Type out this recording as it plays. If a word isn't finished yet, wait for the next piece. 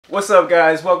What's up,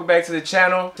 guys? Welcome back to the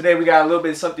channel. Today we got a little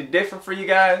bit of something different for you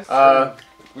guys.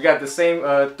 We got the same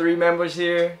three members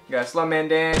here. We got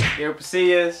SlumpmanDan, Gabriel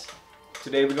Pasillas.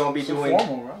 Today we're gonna be doing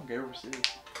formal, bro. Gabriel Pasillas.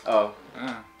 Oh,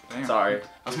 damn. Sorry.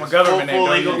 That's my government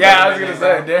name. Yeah, I was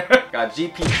gonna say. Got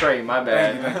GP Trey, my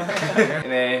bad.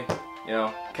 And then, you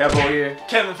know, Kevo here.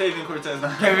 Kevin Fabian Cortez.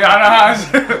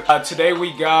 Today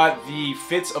we got the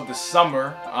fits of the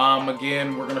summer.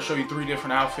 Again, we're gonna show you 3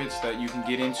 different outfits that you can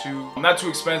get into. Not too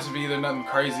expensive either, nothing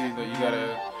crazy that you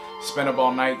gotta spend up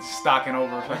all night stocking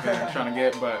over fucking trying to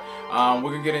get, but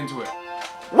we're gonna get into it.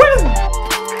 Woo!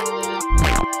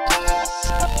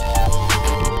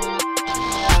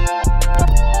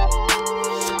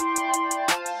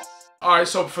 Alright,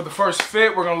 so for the first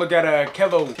fit, we're gonna look at a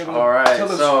Kevo. Alright,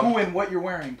 tell us so who and what you're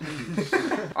wearing, please.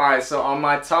 Alright, so on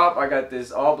my top, I got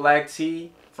this all black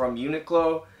tee from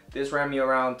Uniqlo. This ran me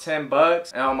around 10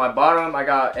 bucks. And on my bottom, I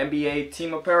got NBA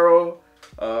team apparel.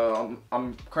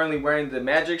 I'm currently wearing the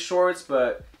Magic shorts,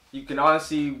 but you can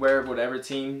honestly wear whatever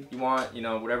team you want, you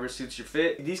know, whatever suits your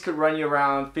fit. These could run you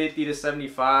around 50 to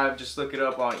 75. Just look it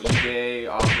up on eBay,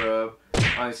 Opera,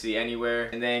 honestly anywhere.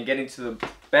 And then getting to the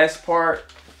best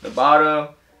part, the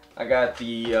bottom, I got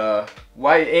the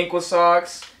white ankle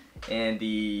socks and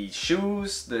the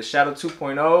shoes, the Shadow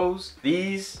 2.0s.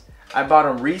 These, I bought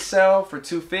them resale for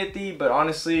 $250, but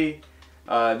honestly,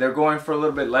 they're going for a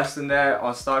little bit less than that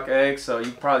on StockX, so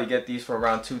you probably get these for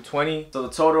around $220. So the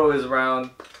total is around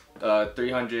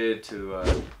 $300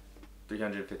 to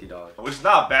 $350. Which is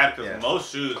not bad because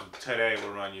most shoes today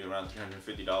will run you around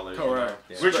 $350. Correct.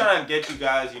 Yeah. We're trying to get you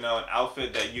guys, you know, an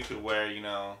outfit that you could wear, you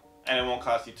know, and it won't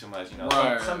cost you too much, you know.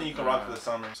 Right, something you can rock for the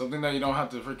summer. Something that you don't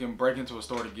have to freaking break into a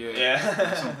store to get.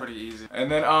 Yeah. Something pretty easy. And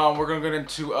then we're gonna get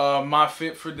into my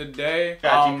fit for the day.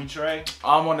 Got GP Trey.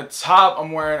 On the top,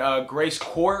 I'm wearing Grace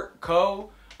Court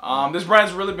Co. This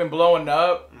brand's really been blowing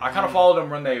up. I kind of followed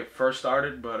them when they first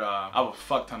started, but I have a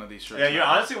fuck ton of these shirts. Yeah, you're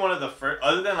honestly one of the first,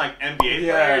 other than like NBA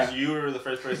players, you were the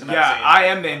first person I've seen. I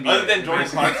am the NBA. Other than Jordan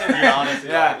Clarkson, you're honestly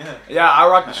yeah, I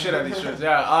rock the shit out of these shirts.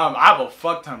 Yeah, I have a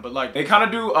fuck ton, but like they kind of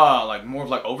do like more of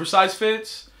like oversized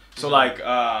fits. So like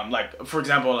for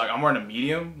example, like I'm wearing a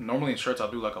medium. Normally in shirts I'll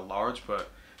do like a large,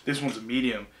 but this one's a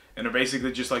medium, and they're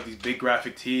basically just like these big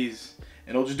graphic tees,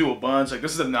 and they'll just do a bunch. Like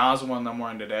this is a Nas one I'm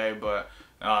wearing today, but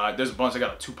there's a bunch. I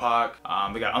got a Tupac.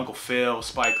 They got Uncle Phil,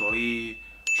 Spike Lee,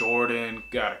 Jordan.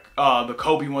 Got the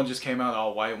Kobe one just came out, the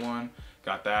all white one.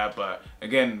 Got that, but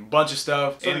again, bunch of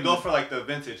stuff. So they go for like the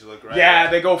vintage look, right? Yeah,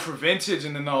 they go for vintage,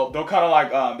 and then they'll kind of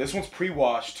like this one's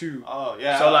pre-washed too. Oh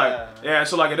yeah. So like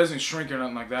so like it doesn't shrink or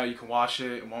nothing like that. You can wash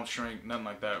it, it won't shrink, nothing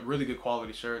like that. Really good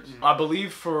quality shirts. I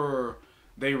believe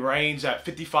they range at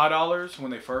 $55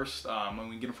 when they first when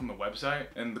we get them from the website.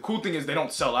 And the cool thing is they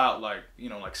don't sell out like, you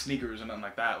know, like sneakers or nothing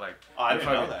like that. Like I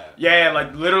didn't know that. Yeah,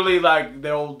 like literally like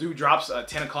they'll do drops at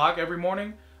 10 o'clock every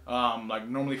morning. Like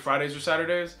normally Fridays or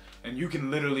Saturdays, and you can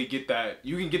literally get that.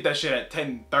 You can get that shit at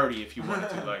 10:30 if you wanted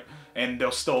to, like, and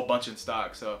they'll still a bunch in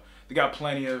stock. So they got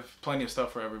plenty of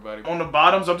stuff for everybody. On the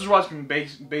bottoms, I'm just watching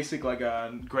basic like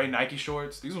gray Nike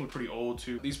shorts. These ones are pretty old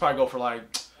too. These probably go for like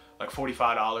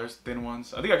 $45, thin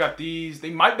ones. I think I got these. They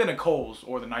might have been at Kohl's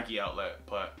or the Nike outlet,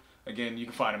 but again, you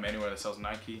can find them anywhere that sells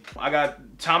Nike. I got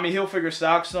Tommy Hilfiger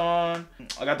socks on.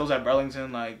 I got those at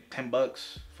Burlington, like 10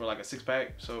 bucks for like a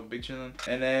 6-pack, so big chillin'.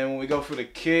 And then when we go for the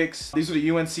kicks, these are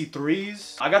the UNC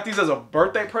 3s. I got these as a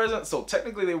birthday present, so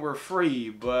technically they were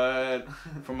free, but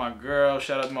for my girl,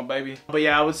 shout out to my baby. But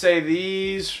yeah, I would say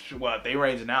these, what, they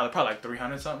range now, they're probably like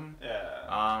 300 something.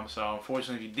 Yeah. So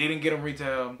unfortunately, if you didn't get them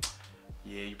retail,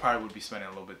 yeah, you probably would be spending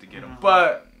a little bit to get them.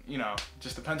 But, you know,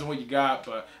 just depends on what you got.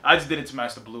 But I just did it to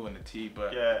match the blue and the tee.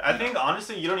 But yeah, I think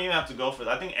honestly, you don't even have to go for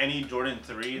that. I think any Jordan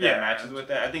 3 that matches with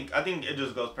that, I think it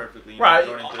just goes perfectly. Right.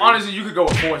 Jordan 3. Honestly, you could go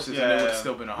with forces and it would have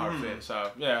still been a hard fit.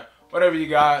 So yeah, whatever you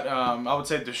got. I would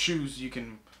say the shoes you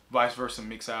can vice versa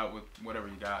mix out with whatever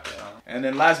you got. Yeah. And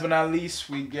then last but not least,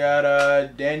 we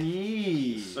got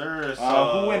Danny. Sir.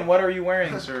 So, who and what are you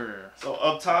wearing, sir? So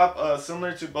up top,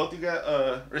 similar to both you guys,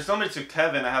 or similar to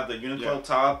Kevin, I have the Uniqlo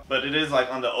top, but it is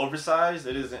like on the oversized.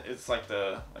 It's like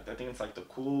I think it's like the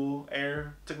cool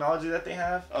air technology that they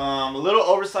have. A little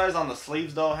oversized on the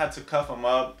sleeves though. Had to cuff them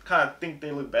up. Kind of think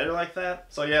they look better like that.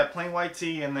 So yeah, plain white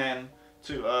tee, and then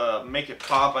to make it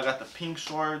pop, I got the pink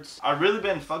shorts. I've really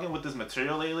been fucking with this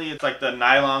material lately. It's like the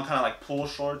nylon kind of like pool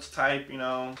shorts type, you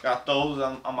know. Got those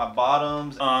on my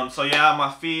bottoms. So yeah,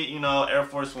 my feet, you know, Air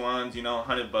Force Ones, you know,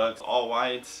 100 bucks, all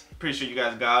whites. Pretty sure you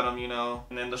guys got them, you know.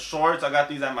 And then the shorts, I got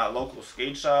these at my local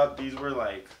skate shop. These were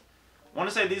like I want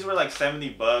to say these were like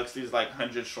 $70. These like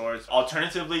 100 shorts.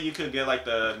 Alternatively, you could get like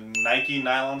the Nike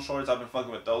nylon shorts. I've been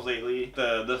fucking with those lately.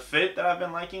 The fit that I've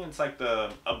been liking, it's like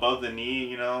the above the knee,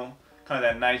 you know, kind of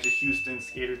that nice Houston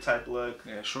skater type look.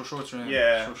 Yeah, short shorts, man.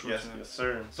 Yeah, short shorts, yes,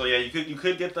 sir. So yeah, you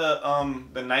could get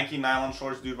the Nike nylon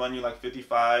shorts. Do run you like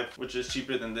 55, which is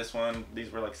cheaper than this one.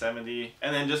 These were like 70,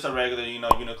 and then just a regular, you know,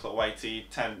 Uniqlo white tee,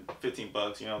 10, 15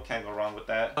 bucks. You know, can't go wrong with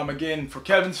that. Again, for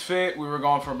Kevin's fit, we were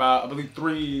going for about, I believe,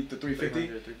 $300 to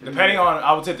 $350, depending on.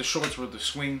 I would say the shorts were the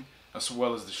swing as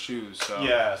well as the shoes. So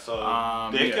yeah, so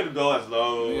they could go as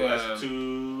low as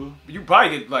 $2. You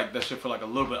probably get like that shit for like a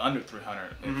little bit under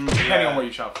 $300, depending on where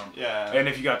you shop from. Yeah. And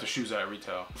if you got the shoes at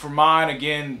retail. For mine,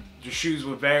 again, the shoes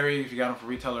would vary if you got them for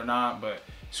retail or not. But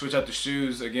switch out the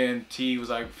shoes, again, tee was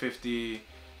like 50,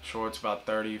 shorts about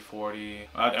 30, 40.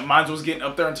 And mine was getting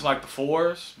up there into like the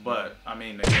 4s. But I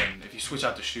mean, again, if you switch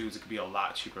out the shoes, it could be a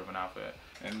lot cheaper of an outfit.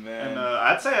 And then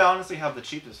I'd say I honestly have the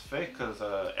cheapest fit because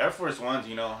Air Force Ones,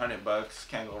 you know, $100,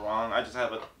 can't go wrong. I just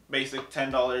have a basic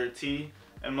 $10 tee,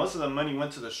 and most of the money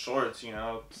went to the shorts, you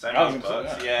know,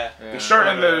 $70. Yeah. The shirt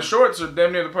and the shorts are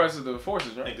damn near the price of the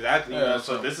Forces, right? Exactly. You know,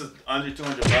 so this is under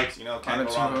 $200, you know, can't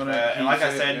go wrong with that. And like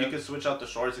I said, you could switch out the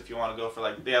shorts if you want to go for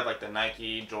like, they have like the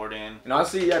Nike, Jordan. And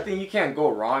honestly, I think you can't go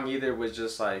wrong either with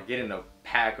just like getting a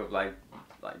pack of like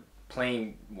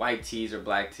plain white tees or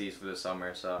black tees for the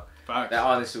summer. So that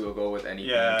honestly will go with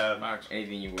anything. Yeah,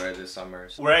 anything you wear this summer.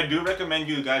 So. Where I do recommend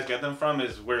you guys get them from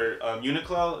is where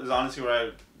Uniqlo is honestly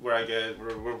where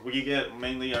we get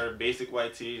mainly our basic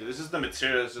white tees. This is the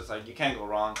material. It's just like you can't go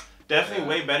wrong. Definitely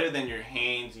way better than your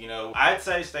Hanes, you know. I'd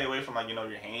say stay away from like, you know,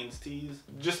 your Hanes tees.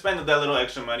 Just spend that little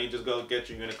extra money. Just go get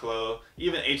your Uniqlo.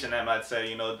 Even H&M, I'd say,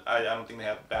 you know, I don't think they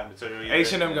have bad material either.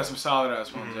 H&M got some solid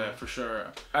ass ones, yeah, for sure.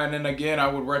 And then again, I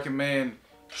would recommend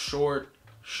short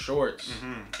shorts.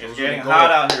 It's getting hot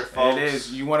out here, folks. It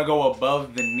is. You want to go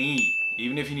above the knee.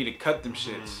 Even if you need to cut them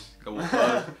shits, go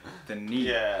above the knee.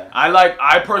 Yeah.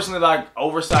 I personally like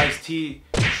oversized tee,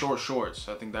 short shorts.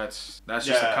 I think that's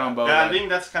just a combo. Yeah, I think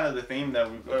that's kind of the theme that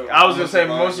we. I was gonna say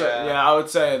I would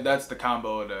say that's the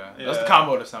combo of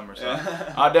the summer. So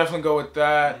I'll definitely go with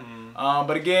that.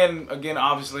 But again,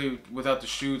 obviously without the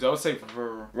shoes, I would say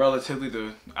for relatively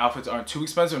the outfits aren't too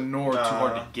expensive nor too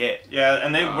hard to get. Yeah,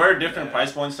 and they were different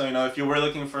price points. So you know, if you were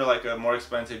looking for like a more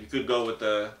expensive, you could go with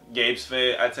the Gabe's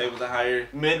fit. I'd say it was a higher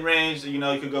mid-range. You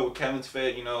know, you could go with Kevin's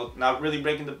fit. You know, not really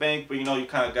breaking the bank, but you know, you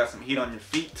kind of got some heat on your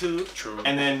feet too. True.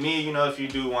 And then me, you know, if you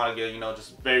do want to get, you know,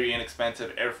 just very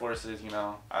inexpensive Air Forces, you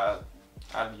know,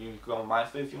 you go with my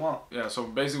fit if you want. Yeah, so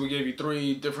basically we gave you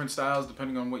 3 different styles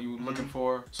depending on what you were looking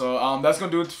for. So that's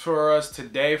gonna do it for us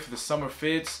today for the summer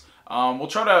fits. We'll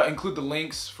try to include the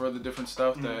links for the different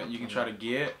stuff that you can try to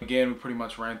get. Again, we pretty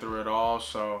much ran through it all.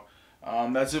 So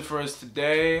that's it for us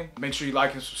today. Make sure you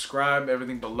like and subscribe,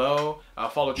 everything below.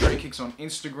 Follow Trade Kicks on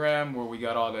Instagram where we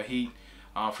got all the heat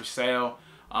for sale.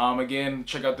 Again,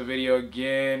 check out the video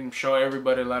again. Show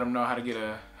everybody, let them know how to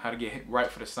get hit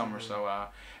right for the summer. So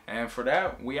and for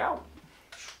that, we out.